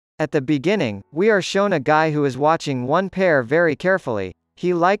At the beginning, we are shown a guy who is watching one pair very carefully.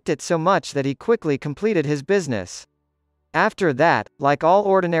 He liked it so much that he quickly completed his business. After that, like all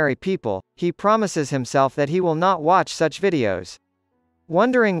ordinary people, he promises himself that he will not watch such videos.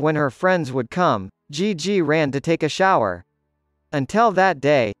 Wondering when her friends would come, Gigi ran to take a shower. Until that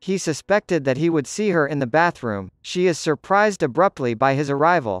day, he suspected that he would see her in the bathroom. She is surprised abruptly by his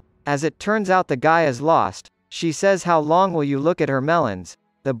arrival. As it turns out, the guy is lost. She says, "How long will you look at her melons?"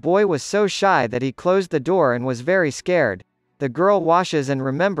 The boy was so shy that he closed the door and was very scared. The girl washes and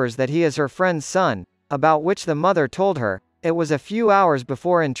remembers that he is her friend's son, about which the mother told her. It was a few hours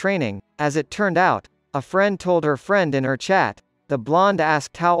before in training. As it turned out, a friend told her friend in her chat. The blonde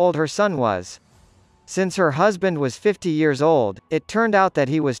asked how old her son was. Since her husband was 50 years old, it turned out that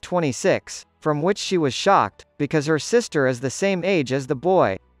he was 26, from which she was shocked, because her sister is the same age as the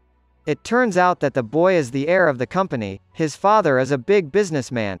boy. It turns out that the boy is the heir of the company. His father is a big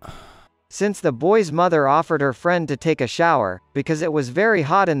businessman. Since the boy's mother offered her friend to take a shower, because it was very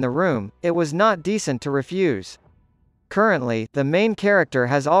hot in the room, it was not decent to refuse. Currently, the main character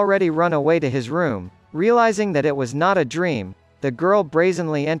has already run away to his room. Realizing that it was not a dream, the girl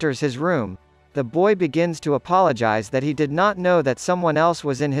brazenly enters his room. The boy begins to apologize that he did not know that someone else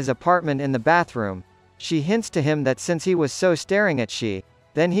was in his apartment in the bathroom. She hints to him that since he was so staring at she,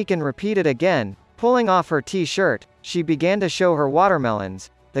 then he can repeat it again. Pulling off her t-shirt, she began to show her watermelons.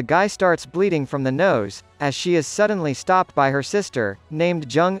 The guy starts bleeding from the nose, as she is suddenly stopped by her sister,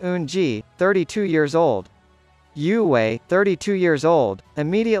 named Jung Eun-ji, 32 years old. Yu Wei, 32 years old,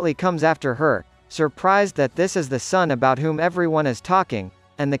 immediately comes after her, surprised that this is the son about whom everyone is talking,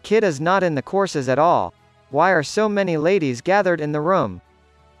 and the kid is not in the courses at all. Why are so many ladies gathered in the room?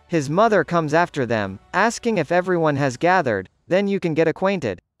 His mother comes after them, asking if everyone has gathered, then you can get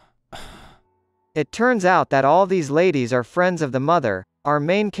acquainted. It turns out that all these ladies are friends of the mother. Our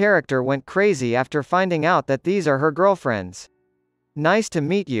main character went crazy after finding out that these are her girlfriends. "Nice to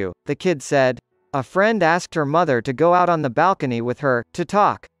meet you," the kid said. A friend asked her mother to go out on the balcony with her, to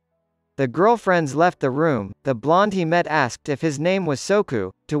talk. The girlfriends left the room. The blonde he met asked if his name was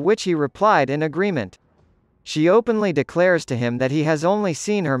Soku, to which he replied in agreement. She openly declares to him that he has only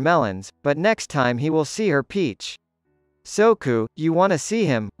seen her melons, but next time he will see her peach. "Soku, you wanna see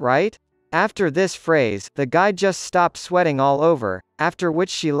him, right?" After this phrase, the guy just stopped sweating all over, after which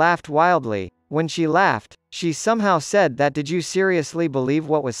she laughed wildly. When she laughed, she somehow said that, "Did you seriously believe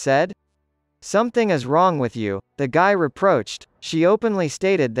what was said? Something is wrong with you," the guy reproached. She openly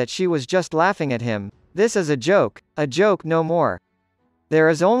stated that she was just laughing at him. This is a joke no more. There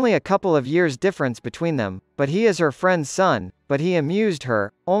is only a couple of years difference between them, but he is her friend's son, but he amused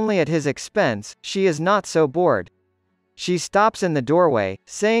her, only at his expense. She is not so bored. She stops in the doorway,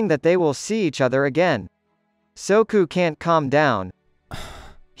 saying that they will see each other again. Soku can't calm down.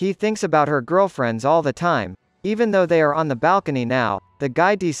 He thinks about her girlfriends all the time. Even though they are on the balcony now, the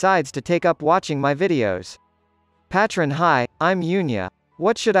guy decides to take up watching my videos. "Patron, hi, I'm Yunya.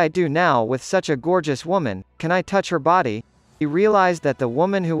 What should I do now with such a gorgeous woman? Can I touch her body?" He realized that the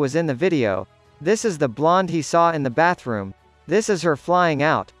woman who was in the video, this is the blonde he saw in the bathroom. This is her flying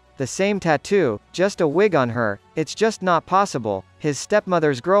out. The same tattoo, just a wig on her. It's just not possible. His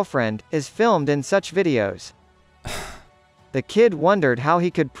stepmother's girlfriend is filmed in such videos. The kid wondered how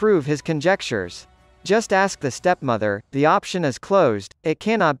he could prove his conjectures. Just ask the stepmother. The option is closed. It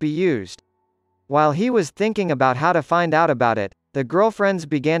cannot be used. While he was thinking about how to find out about it, the girlfriends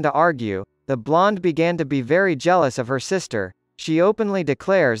began to argue. The blonde began to be very jealous of her sister. She openly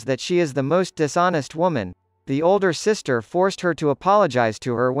declares that she is the most dishonest woman. The older sister forced her to apologize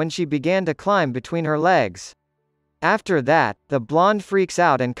to her when she began to climb between her legs. After that, the blonde freaks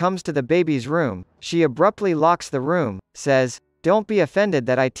out and comes to the baby's room. She abruptly locks the room, says, "Don't be offended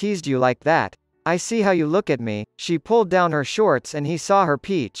that I teased you like that. I see how you look at me." She pulled down her shorts and he saw her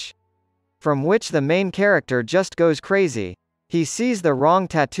peach. From which the main character just goes crazy. He sees the wrong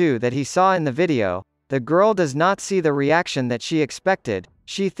tattoo that he saw in the video. The girl does not see the reaction that she expected.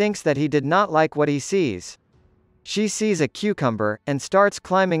 She thinks that he did not like what he sees. She sees a cucumber, and starts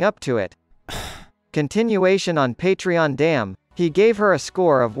climbing up to it. Continuation on Patreon. Damn, he gave her a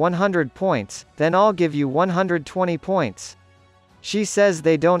score of 100 points, then I'll give you 120 points. She says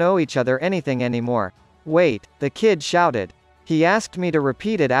they don't owe each other anything anymore. Wait, the kid shouted. He asked me to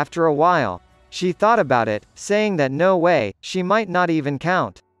repeat it after a while. She thought about it, saying that no way, she might not even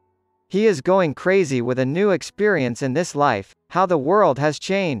count. He is going crazy with a new experience in this life, how the world has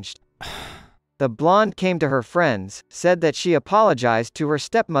changed. The blonde came to her friends, said that she apologized to her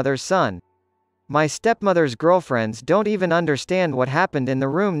stepmother's son. My stepmother's girlfriends don't even understand what happened in the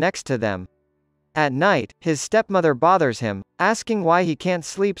room next to them. At night, his stepmother bothers him, asking why he can't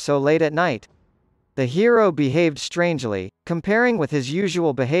sleep so late at night. The hero behaved strangely, comparing with his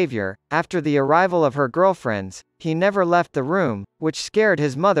usual behavior. After the arrival of her girlfriends, he never left the room, which scared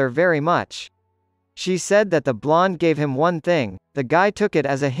his mother very much. She said that the blonde gave him one thing, the guy took it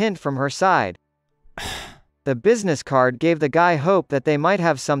as a hint from her side. The business card gave the guy hope that they might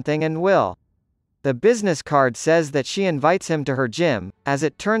have something and will. The business card says that she invites him to her gym. As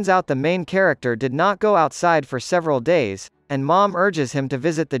it turns out, the main character did not go outside for several days, and mom urges him to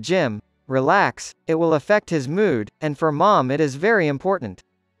visit the gym. Relax, it will affect his mood, and for mom it is very important.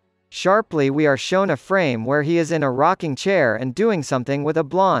 Sharply we are shown a frame where he is in a rocking chair and doing something with a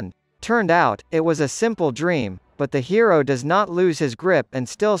blonde. Turned out, it was a simple dream, but the hero does not lose his grip and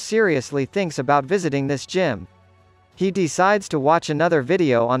still seriously thinks about visiting this gym. He decides to watch another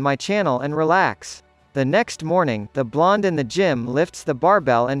video on my channel and relax. The next morning, the blonde in the gym lifts the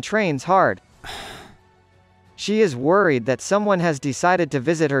barbell and trains hard. She is worried that someone has decided to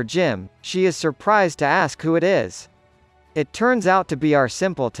visit her gym. She is surprised to ask who it is. It turns out to be our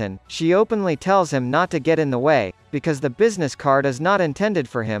simpleton. She openly tells him not to get in the way, because the business card is not intended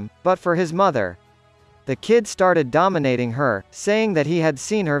for him, but for his mother. The kid started dominating her, saying that he had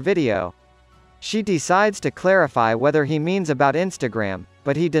seen her video. She decides to clarify whether he means about Instagram,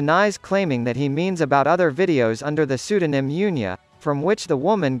 but he denies, claiming that he means about other videos under the pseudonym Yunya, from which the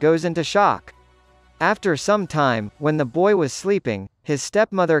woman goes into shock. After some time, when the boy was sleeping, his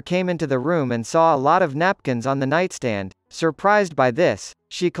stepmother came into the room and saw a lot of napkins on the nightstand. Surprised by this,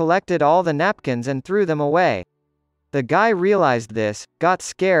 she collected all the napkins and threw them away. The guy realized this, got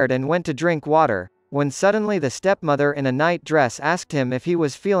scared and went to drink water, when suddenly the stepmother in a night dress asked him if he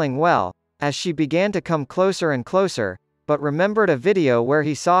was feeling well, as she began to come closer and closer, but remembered a video where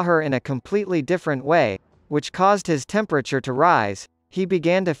he saw her in a completely different way, which caused his temperature to rise. He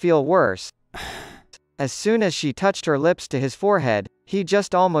began to feel worse. As soon as she touched her lips to his forehead, he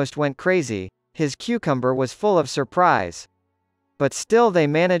just almost went crazy. His cucumber was full of surprise. But still they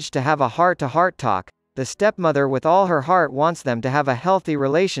managed to have a heart-to-heart talk. The stepmother with all her heart wants them to have a healthy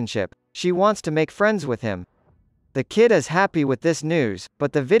relationship. She wants to make friends with him. The kid is happy with this news,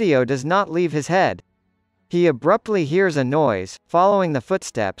 but the video does not leave his head. He abruptly hears a noise. Following the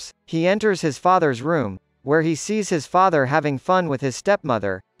footsteps, he enters his father's room, where he sees his father having fun with his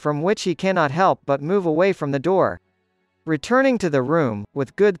stepmother, from which he cannot help but move away from the door. Returning to the room,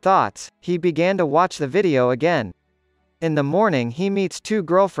 with good thoughts, he began to watch the video again. In the morning he meets two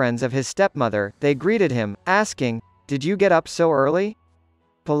girlfriends of his stepmother. They greeted him, asking, "Did you get up so early?"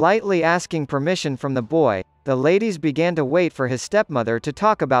 Politely asking permission from the boy, the ladies began to wait for his stepmother to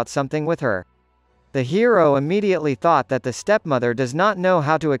talk about something with her. The hero immediately thought that the stepmother does not know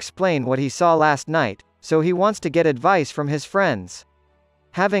how to explain what he saw last night, so he wants to get advice from his friends.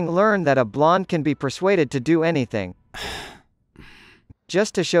 Having learned that a blonde can be persuaded to do anything,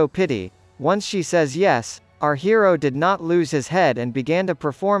 just to show pity, once she says yes, our hero did not lose his head and began to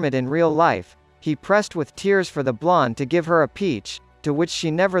perform it in real life. He pressed with tears for the blonde to give her a peach, to which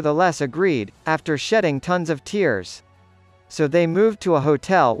she nevertheless agreed, after shedding tons of tears. So they moved to a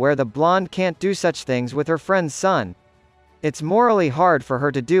hotel where the blonde can't do such things with her friend's son. It's morally hard for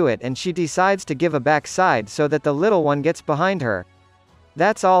her to do it, and she decides to give a backside so that the little one gets behind her.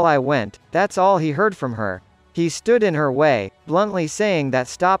 "That's all I went," that's all he heard from her. He stood in her way, bluntly saying that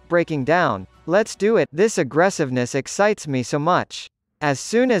stop breaking down, let's do it. This aggressiveness excites me so much. As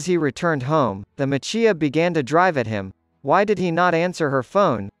soon as he returned home, the Michia began to drive at him. Why did he not answer her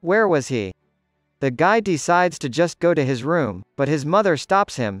phone? Where was he? The guy decides to just go to his room, but his mother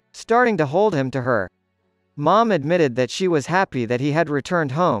stops him, starting to hold him to her. Mom admitted that she was happy that he had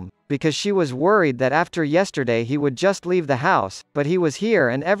returned home, because she was worried that after yesterday he would just leave the house, but he was here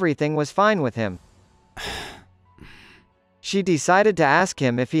and everything was fine with him. She decided to ask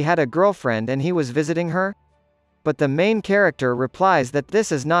him if he had a girlfriend and he was visiting her. But the main character replies that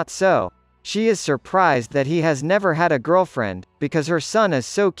this is not so. She is surprised that he has never had a girlfriend, because her son is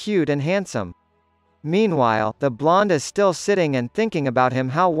so cute and handsome. Meanwhile, the blonde is still sitting and thinking about him,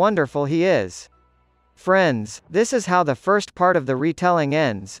 how wonderful he is. Friends, this is how the first part of the retelling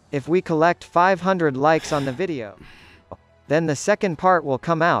ends. If we collect 500 likes on the video, then the second part will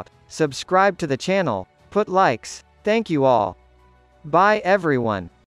come out. Subscribe to the channel, put likes. Thank you all. Bye everyone.